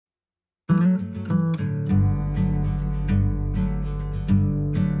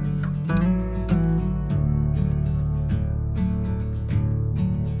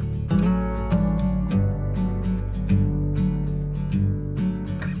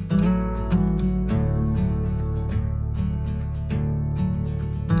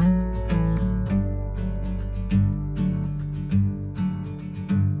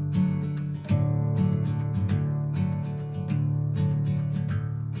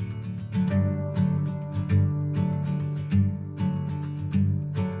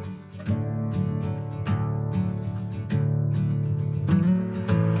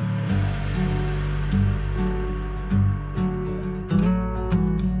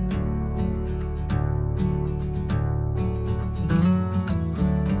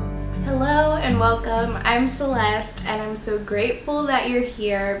welcome. I'm Celeste and I'm so grateful that you're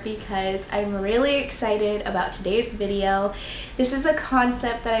here because I'm really excited about today's video. This is a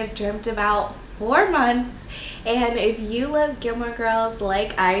concept that I've dreamt about for months, and if you love Gilmore Girls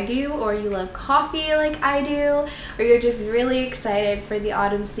like I do, or you love coffee like I do, or you're just really excited for the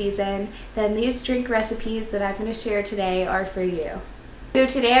autumn season, then these drink recipes that I'm going to share today are for you. So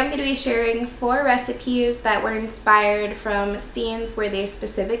today I'm going to be sharing 4 recipes that were inspired from scenes where they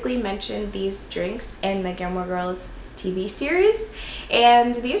specifically mentioned these drinks in the Gilmore Girls TV series.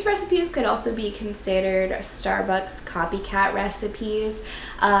 And these recipes could also be considered Starbucks copycat recipes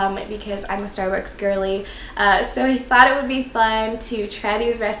because I'm a Starbucks girly. So I thought it would be fun to try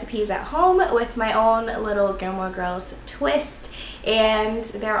these recipes at home with my own little Gilmore Girls twist. And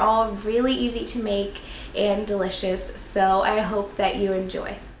they're all really easy to make and delicious, so I hope that you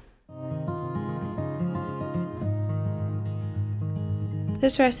enjoy.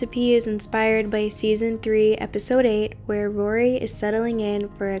 This recipe is inspired by season 3 episode 8, where Rory is settling in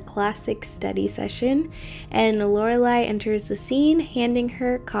for a classic study session and Lorelai enters the scene handing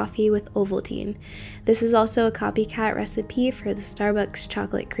her coffee with Ovaltine. This is also a copycat recipe for the Starbucks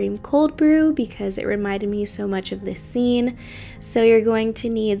chocolate cream cold brew because it reminded me so much of this scene. So you're going to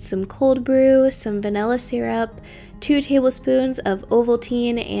need some cold brew, some vanilla syrup, 2 tablespoons of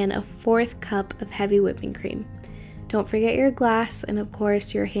Ovaltine, and a 1/4 cup of heavy whipping cream. Don't forget your glass and of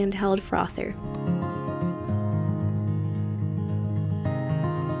course your handheld frother.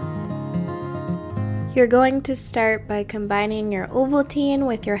 You're going to start by combining your Ovaltine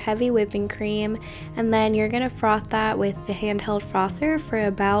with your heavy whipping cream, and then you're going to froth that with the handheld frother for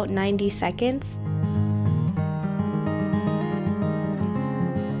about 90 seconds.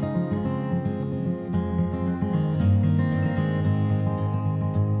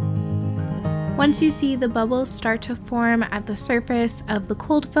 Once you see the bubbles start to form at the surface of the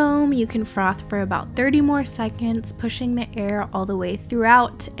cold foam, you can froth for about 30 more seconds, pushing the air all the way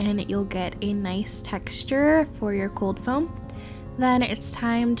throughout, and you'll get a nice texture for your cold foam. Then it's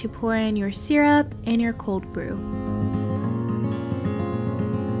time to pour in your syrup and your cold brew.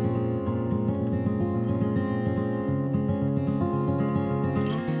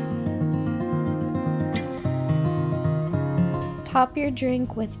 Top your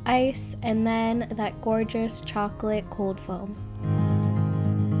drink with ice and then that gorgeous chocolate cold foam.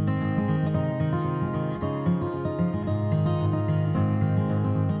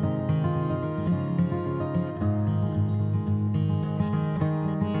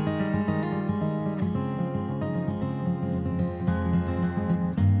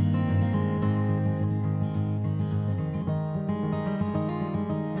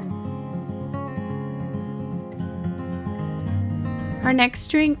 Our next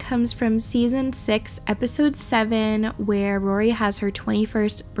drink comes from season 6, episode 7, where Rory has her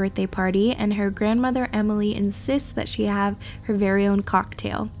 21st birthday party and her grandmother Emily insists that she have her very own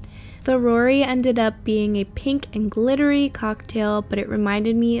cocktail. The Rory ended up being a pink and glittery cocktail, but it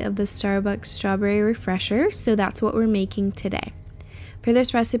reminded me of the Starbucks strawberry refresher, so that's what we're making today. For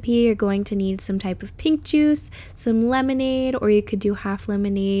this recipe, you're going to need some type of pink juice, some lemonade, or you could do half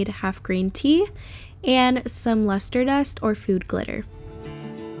lemonade, half green tea, and some luster dust or food glitter.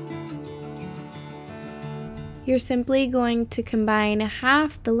 You're simply going to combine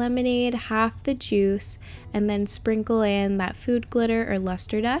half the lemonade, half the juice, and then sprinkle in that food glitter or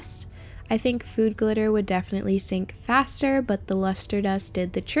luster dust. I think food glitter would definitely sink faster, but the luster dust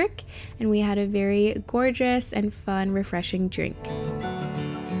did the trick, and we had a very gorgeous and fun, refreshing drink.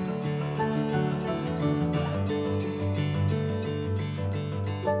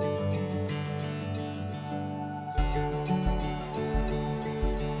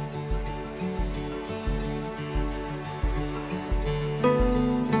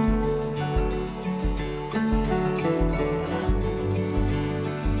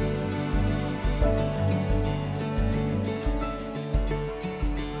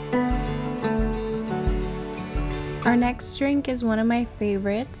 Our next drink is one of my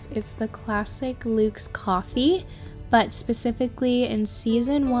favorites. It's the classic Luke's coffee, but specifically in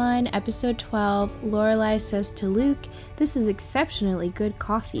season 1, episode 12, Lorelai says to Luke, "This is exceptionally good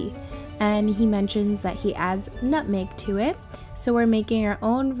coffee," and he mentions that he adds nutmeg to it. So we're making our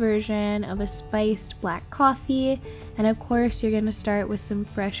own version of a spiced black coffee, and of course you're going to start with some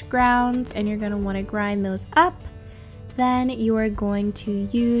fresh grounds and you're going to want to grind those up. Then you are going to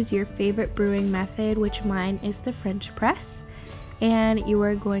use your favorite brewing method, which mine is the French press, and you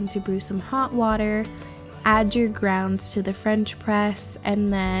are going to brew some hot water, add your grounds to the French press,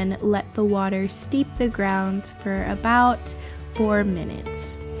 and then let the water steep the grounds for about 4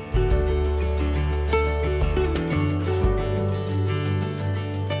 minutes.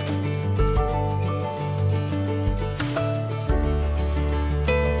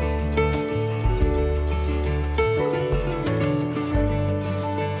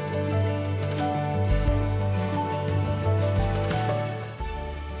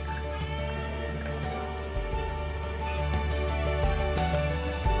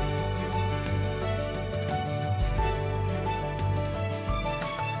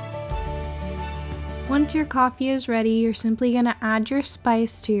 Once your coffee is ready, you're simply going to add your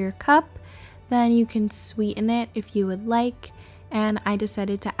spice to your cup. Then you can sweeten it if you would like. And I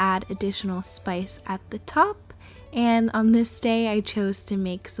decided to add additional spice at the top. And on this day, I chose to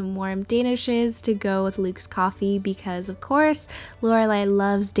make some warm danishes to go with Luke's coffee because, of course, Lorelai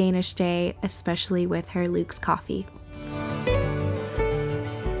loves Danish Day, especially with her Luke's coffee.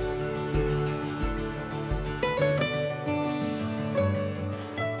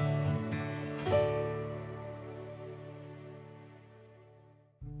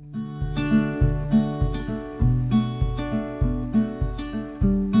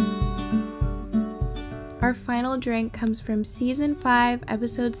 Our final drink comes from season 5,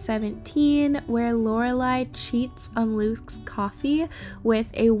 episode 17, where Lorelai cheats on Luke's coffee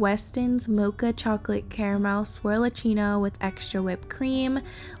with a Weston's mocha chocolate caramel swirlacino with extra whipped cream.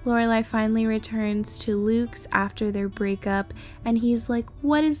 Lorelai finally returns to Luke's after their breakup, and he's like,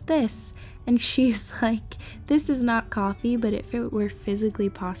 "What is this?" And she's like, "This is not coffee, but if it were physically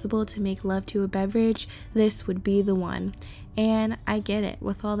possible to make love to a beverage, this would be the one." And I get it.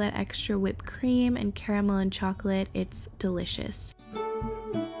 With all that extra whipped cream and caramel and chocolate, it's delicious.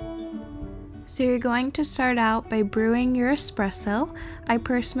 So you're going to start out by brewing your espresso. I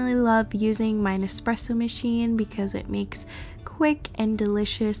personally love using my Nespresso machine because it makes quick and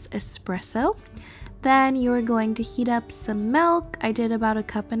delicious espresso. Then you're going to heat up some milk. I did about 1.5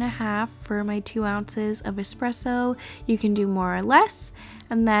 cups for my 2 ounces of espresso. You can do more or less.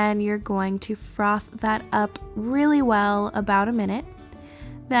 And then you're going to froth that up really well, about a minute.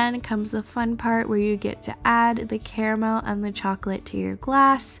 Then comes the fun part where you get to add the caramel and the chocolate to your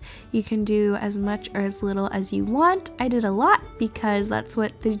glass. You can do as much or as little as you want. I did a lot because that's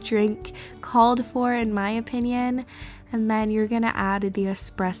what the drink called for, in my opinion. And then you're gonna add the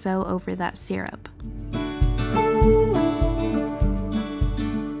espresso over that syrup.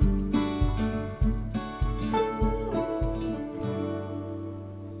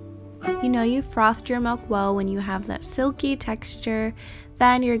 You know you frothed your milk well when you have that silky texture.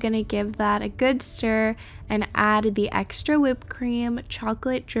 Then you're gonna give that a good stir and add the extra whipped cream,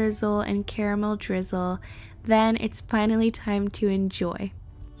 chocolate drizzle, and caramel drizzle. Then it's finally time to enjoy.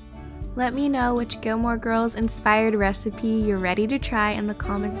 Let me know which Gilmore Girls inspired recipe you're ready to try in the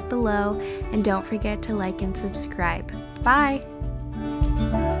comments below, and don't forget to like and subscribe. Bye!